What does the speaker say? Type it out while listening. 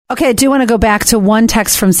Okay, I do want to go back to one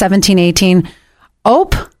text from 1718.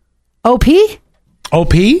 OP? OP?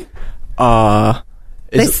 OP?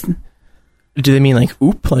 Do they mean like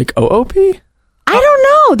oop, like OOP? I don't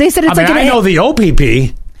know. They said it's I know the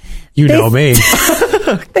OPP. You know me.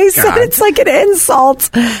 They said it's like an insult.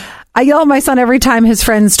 I yell at my son every time his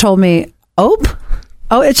friends told me, OP?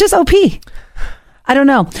 Oh, it's just OP. I don't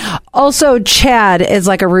know. Also, Chad is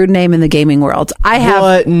like a rude name in the gaming world.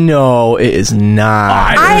 What? No, it is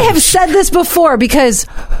not. I have said this before because,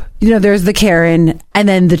 there's the Karen, and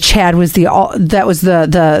then the Chad was the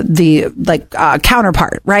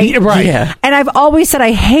counterpart, right? Right. Yeah. And I've always said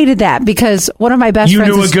I hated that because one of my best friends.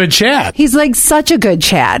 You knew a good Chad. He's like such a good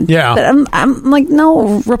Chad. Yeah. That I'm like,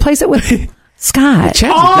 no, replace it with Scott.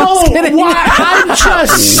 Oh, I'm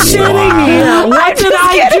just sitting here. What did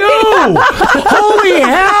I do? Holy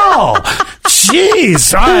hell.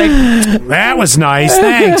 Jeez. That was nice.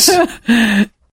 Thanks.